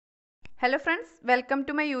Hello friends, welcome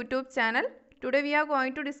to my YouTube channel. Today we are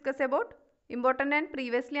going to discuss about important and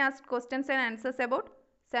previously asked questions and answers about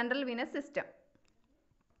central venous system.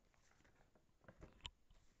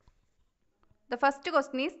 The first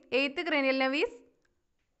question is, 8th cranial nerve is,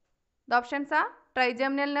 the options are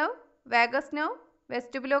trigeminal nerve, vagus nerve,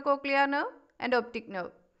 vestibulocochlear nerve and optic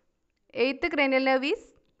nerve. 8th cranial nerve is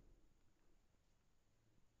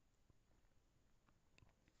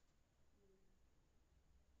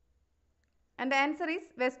and the answer is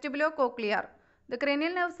vestibulocochlear. The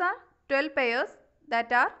cranial nerves are 12 pairs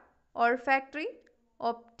that are olfactory,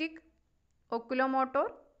 optic, oculomotor,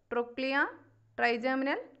 trochlea,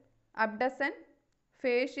 trigeminal, abducens,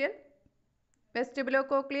 facial,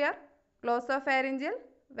 vestibulocochlear, glossopharyngeal,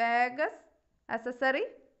 vagus, accessory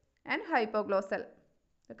and hypoglossal.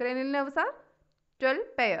 The cranial nerves are 12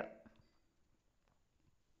 pair.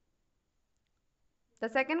 The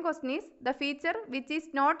second question is, the feature which is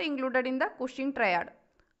not included in the Cushing triad.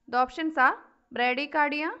 The options are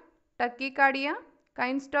bradycardia, tachycardia,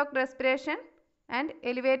 Kine-Stock respiration and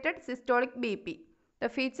elevated systolic BP. The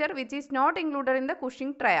feature which is not included in the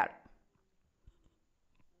Cushing triad.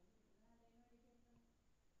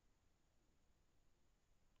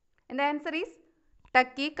 And the answer is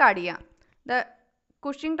tachycardia. The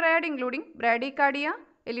Cushing triad including bradycardia,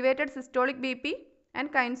 elevated systolic BP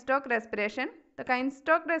and Kine-Stock respiration. The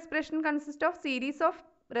Kine-Stock respiration consists of series of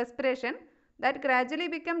respiration that gradually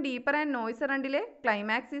become deeper and noisier until a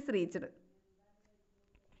climax is reached.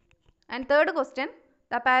 And third question,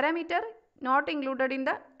 the parameter not included in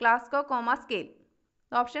the Glasgow Coma scale.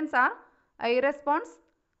 The options are eye response,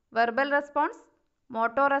 verbal response,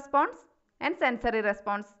 motor response and sensory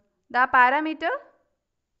response. The parameter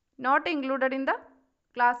not included in the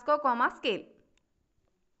Glasgow Coma scale.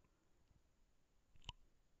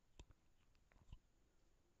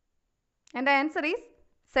 And the answer is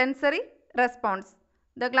sensory response.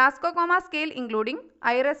 The Glasgow Coma scale including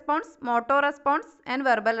eye response, motor response and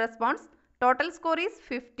verbal response. Total score is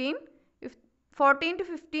 15. If 14 to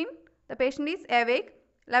 15 the patient is awake,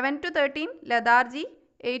 11 to 13 lethargy,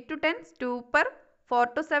 8 to 10 stupor, 4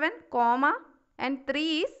 to 7 coma and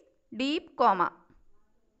 3 is deep coma.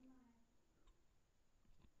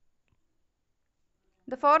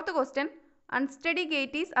 The fourth question, unsteady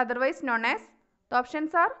gait is otherwise known as. The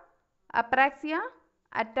options are apraxia,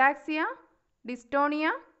 ataxia, dystonia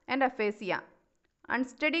and aphasia.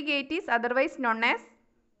 Unsteady gait is otherwise known as.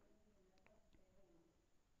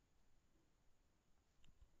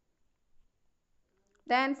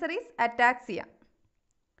 The answer is ataxia.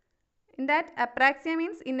 In that, apraxia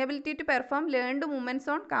means inability to perform learned movements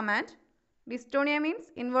on command. Dystonia means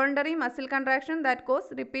involuntary muscle contraction that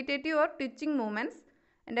cause repetitive or twitching movements.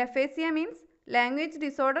 And aphasia means language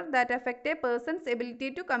disorder that affect a person's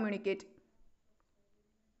ability to communicate.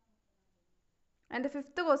 And the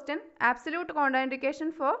fifth question, absolute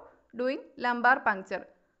contraindication for doing lumbar puncture.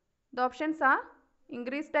 The options are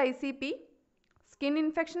increased ICP, skin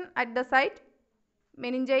infection at the site,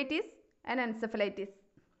 meningitis and encephalitis.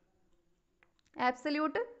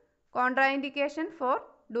 Absolute contraindication for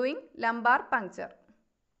doing lumbar puncture.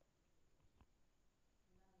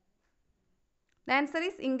 The answer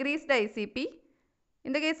is increased ICP.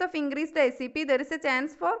 In the case of increased ICP, there is a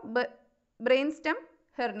chance for brainstem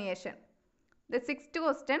herniation. The sixth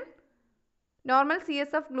question, normal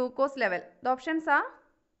CSF glucose level. The options are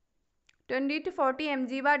 20 to 40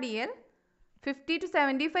 mg/dl, 50 to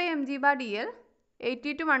 75 mg/dl,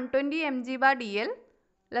 80 to 120 mg/dl,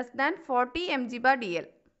 less than 40 mg/dl.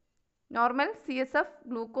 Normal CSF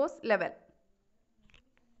glucose level.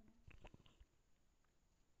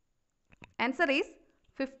 Answer is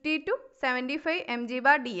 50 to 75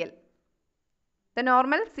 mg/dl. The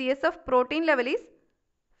normal CSF protein level is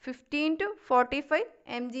 15 to 45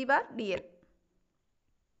 mg/dl.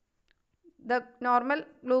 The normal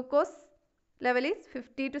glucose level is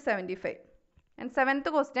 50 to 75. And seventh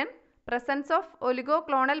question, presence of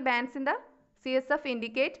oligoclonal bands in the CSF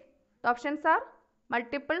indicate. The options are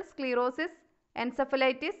multiple sclerosis,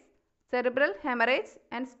 encephalitis, cerebral hemorrhage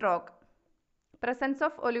and stroke. Presence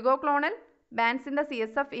of oligoclonal bands in the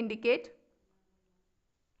CSF indicate.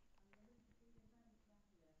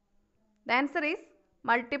 The answer is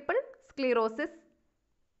multiple sclerosis.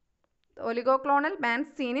 The oligoclonal bands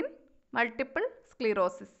seen in multiple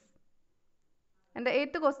sclerosis. And the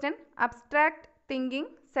eighth question, abstract thinking,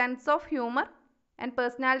 sense of humor and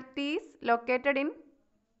personality is located in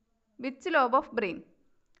which lobe of brain?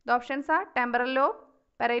 The options are temporal lobe,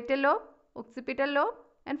 parietal lobe, occipital lobe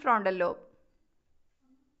and frontal lobe.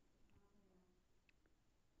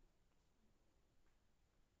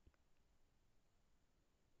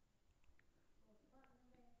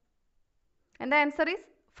 And the answer is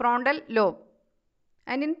frontal lobe.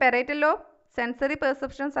 And in parietal lobe, sensory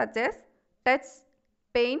perceptions such as touch,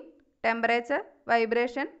 pain, temperature,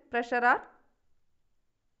 vibration, pressure are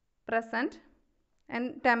present.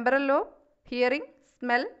 And temporal lobe, hearing,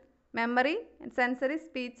 smell, memory and sensory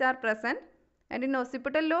speech are present. And in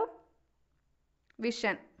occipital lobe,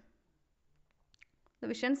 vision. The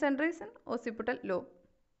vision center is in occipital lobe.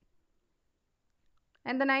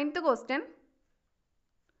 And the 9th question,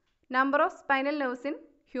 number of spinal nerves in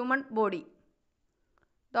human body.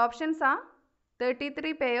 The options are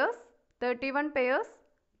 33 pairs, 31 pairs,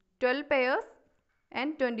 12 pairs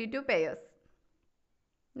and 22 pairs.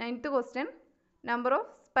 9th question, number of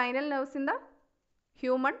spinal nerves in the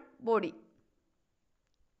human body.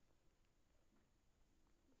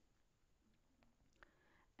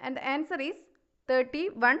 And the answer is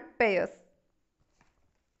 31 pairs.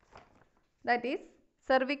 That is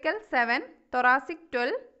cervical 7, thoracic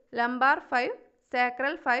 12, lumbar 5,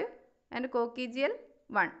 sacral 5 and coccygeal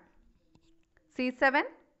 1. C7,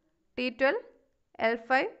 T12,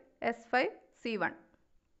 L5, S5, C1.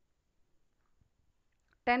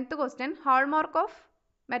 10th question, hallmark of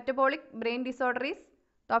metabolic brain disorder is,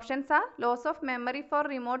 the options are loss of memory for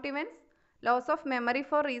remote events, loss of memory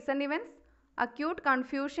for recent events, acute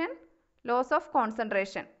confusion, loss of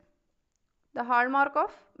concentration. The hallmark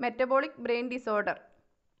of metabolic brain disorder.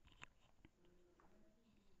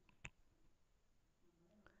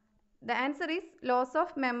 The answer is loss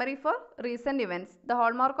of memory for recent events. The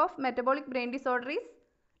hallmark of metabolic brain disorder is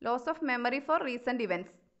loss of memory for recent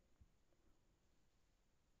events.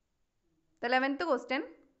 The 11th question,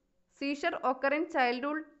 seizure occur in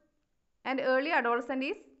childhood and early adolescence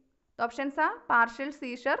is, the options are partial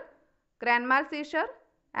seizure, grand mal seizure,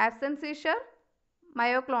 absent seizure,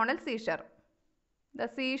 myoclonal seizure. The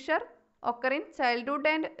seizure occur in childhood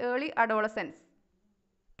and early adolescence.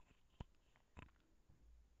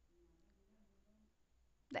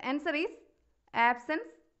 The answer is absence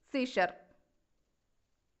seizure.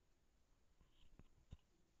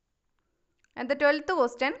 And the 12th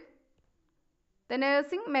question, the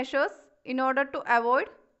nursing measures in order to avoid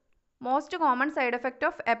most common side effect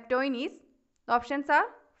of eptoin is, the options are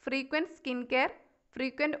frequent skin care,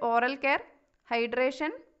 frequent oral care,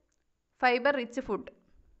 hydration, fiber rich food.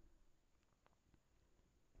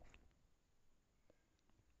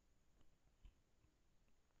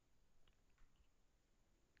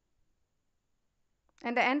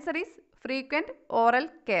 And the answer is frequent oral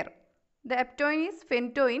care. The eptoin is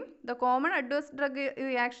phentoin. The common adverse drug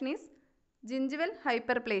reaction is gingival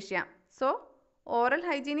hyperplasia. So, oral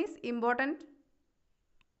hygiene is important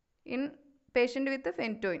in patient with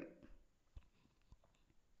phentoin.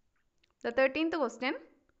 The 13th question,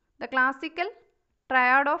 the classical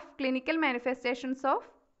triad of clinical manifestations of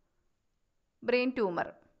brain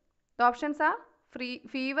tumor. The options are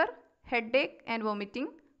fever, headache and vomiting,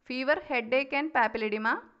 fever, headache and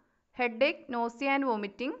papilledema, headache, nausea and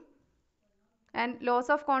vomiting, and loss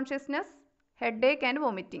of consciousness, headache and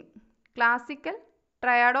vomiting. Classical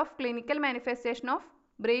triad of clinical manifestation of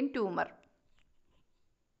brain tumor.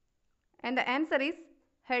 And the answer is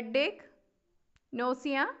headache,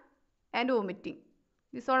 nausea and vomiting.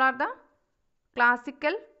 These all are the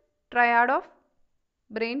classical triad of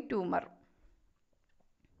brain tumor.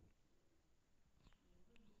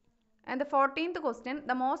 And the 14th question,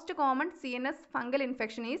 the most common CNS fungal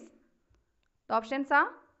infection is, the options are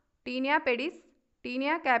Tinea pedis,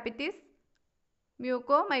 Tinea capitis,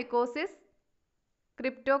 mucormycosis,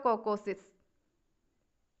 cryptococcosis.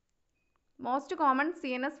 Most common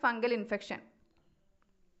CNS fungal infection.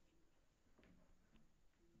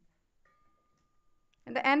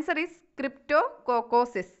 And the answer is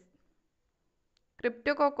cryptococcosis.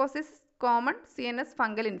 Cryptococcosis is common CNS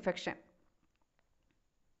fungal infection.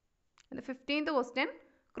 And the 15th question,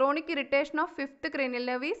 chronic irritation of 5th cranial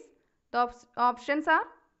nerve is, the options are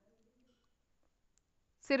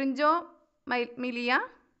syringomyelia,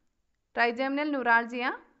 trigeminal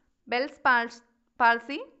neuralgia, Bell's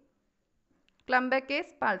palsy,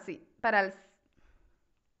 Klumbecke's paralysis.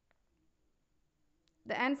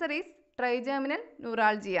 The answer is trigeminal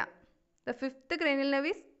neuralgia. The 5th cranial nerve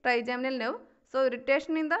is trigeminal nerve. So,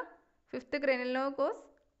 irritation in the 5th cranial nerve causes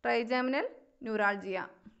trigeminal neuralgia.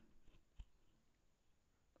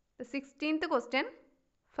 The 16th question,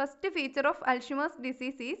 first feature of Alzheimer's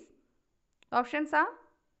disease is, options are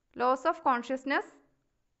loss of consciousness,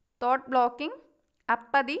 thought blocking,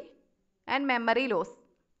 apathy and memory loss.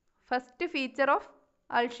 First feature of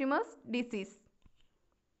Alzheimer's disease.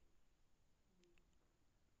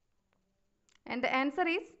 And the answer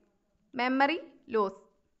is memory loss.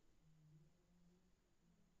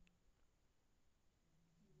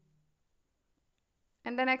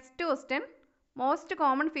 And the next question, most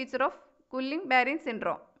common feature of Guillain-Barré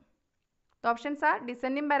syndrome. The options are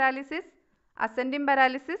descending paralysis, ascending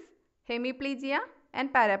paralysis, hemiplegia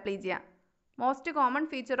and paraplegia. Most common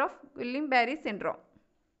feature of Guillain-Barré syndrome.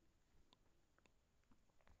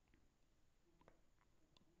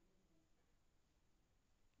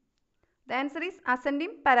 The answer is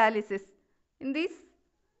ascending paralysis. In this,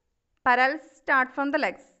 paralysis starts from the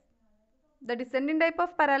legs. The descending type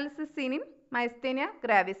of paralysis seen in myasthenia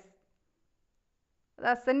gravis.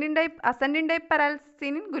 The ascending type paralysis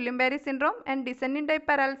seen in Guillain-Barré syndrome and descending type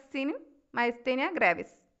paralysis seen in myasthenia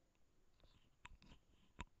gravis.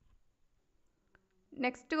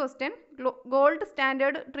 Next question, gold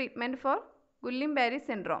standard treatment for Guillain-Barré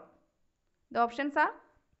syndrome. The options are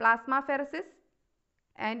plasmapheresis,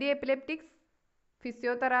 anti-epileptics,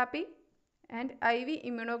 physiotherapy and IV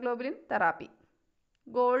immunoglobulin therapy.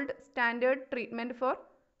 Gold standard treatment for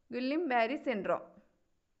Guillain-Barré syndrome.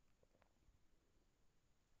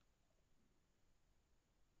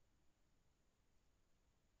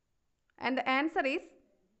 And the answer is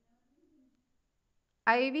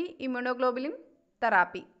IV immunoglobulin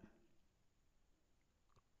therapy.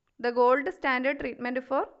 The gold standard treatment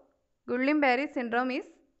for Guillain-Barré syndrome is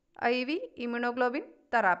IV immunoglobulin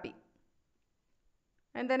therapy.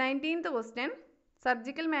 And the 19th question,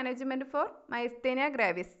 surgical management for myasthenia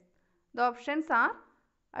gravis. The options are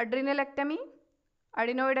adrenalectomy,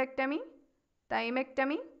 adenoidectomy,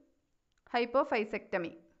 thymectomy,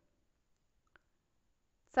 hypophysectomy.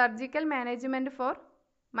 Surgical management for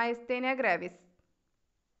myasthenia gravis.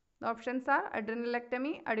 The options are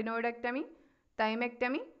adrenalectomy, adenoidectomy,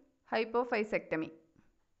 thymectomy, hypophysectomy.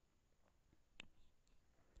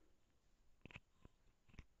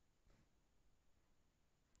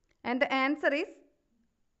 And the answer is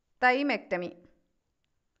thymectomy.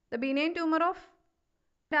 The benign tumor of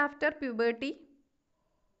after puberty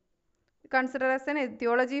considered as an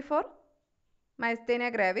etiology for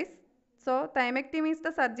myasthenia gravis. So, thymectomy is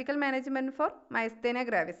the surgical management for myasthenia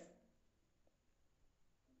gravis.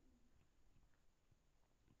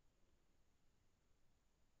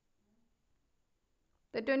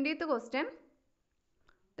 The 20th question,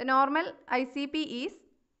 the normal ICP is,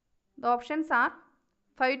 the options are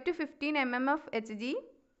 5 to 15 mm of Hg,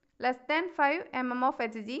 less than 5 mm of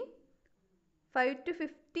Hg, 5 to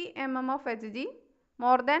 50 mm of Hg,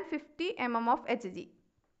 more than 50 mm of Hg.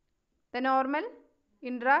 The normal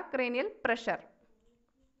intracranial pressure.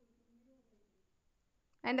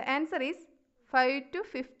 And the answer is 5 to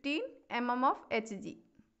 15 mm of Hg.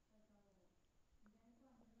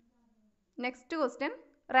 Next question,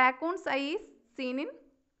 raccoon's eye is seen in,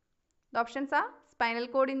 the options are spinal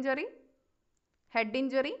cord injury, head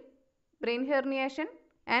injury, brain herniation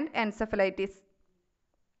and encephalitis.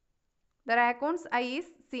 The raccoon's eye is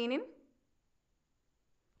seen in,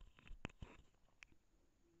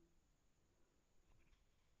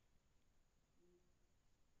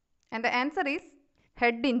 and the answer is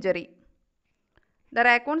head injury. The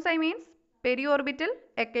raccoon's eye means periorbital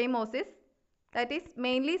ecchymosis, that is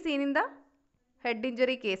mainly seen in the head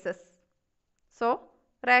injury cases. So,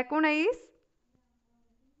 raccoon eye is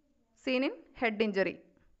seen in head injury,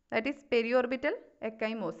 that is periorbital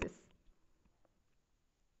ecchymosis.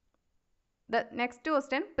 The next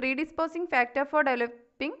question, predisposing factor for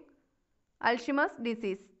developing Alzheimer's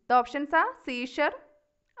disease. The options are seizure,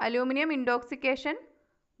 aluminum intoxication,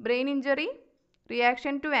 brain injury,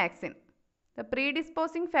 reaction to vaccine. The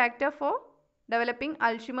predisposing factor for developing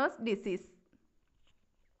Alzheimer's disease.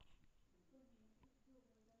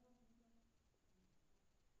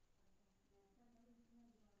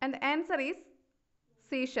 And the answer is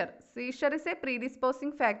seizure. Seizure is a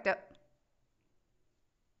predisposing factor.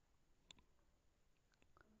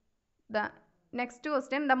 The next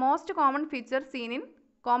question, the most common feature seen in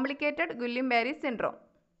complicated Guillain-Barré syndrome.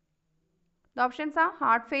 The options are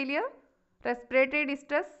heart failure, respiratory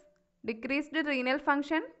distress, decreased renal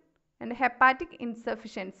function and hepatic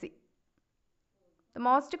insufficiency. The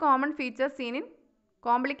most common feature seen in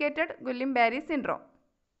complicated Guillain-Barré syndrome.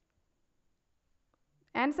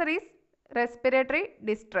 Answer is respiratory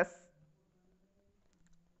distress.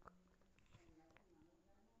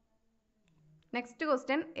 Next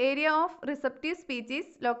question, area of receptive speech is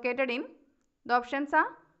located in, the options are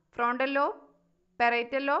frontal lobe,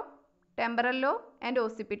 parietal lobe, temporal lobe and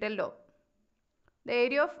occipital lobe. The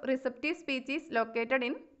area of receptive speech is located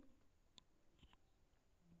in,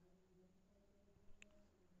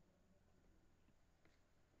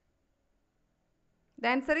 the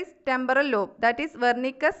answer is temporal lobe, that is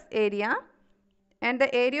Wernicke's area, and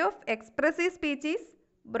the area of expressive speech is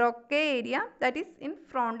Broca area, that is in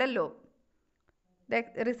frontal lobe. The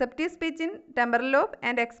receptive speech in temporal lobe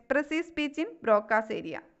and expressive speech in Broca's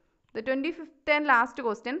area. The 25th and last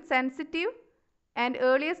question, sensitive and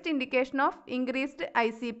earliest indication of increased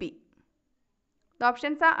ICP. The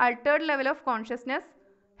options are altered level of consciousness,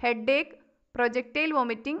 headache, projectile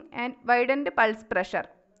vomiting and widened pulse pressure.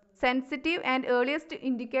 Sensitive and earliest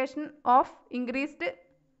indication of increased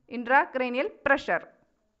intracranial pressure.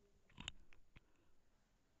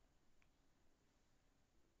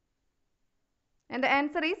 And the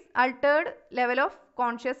answer is altered level of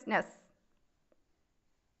consciousness.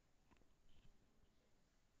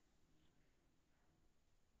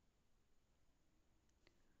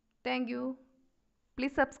 Thank you.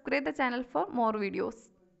 Please subscribe the channel for more videos.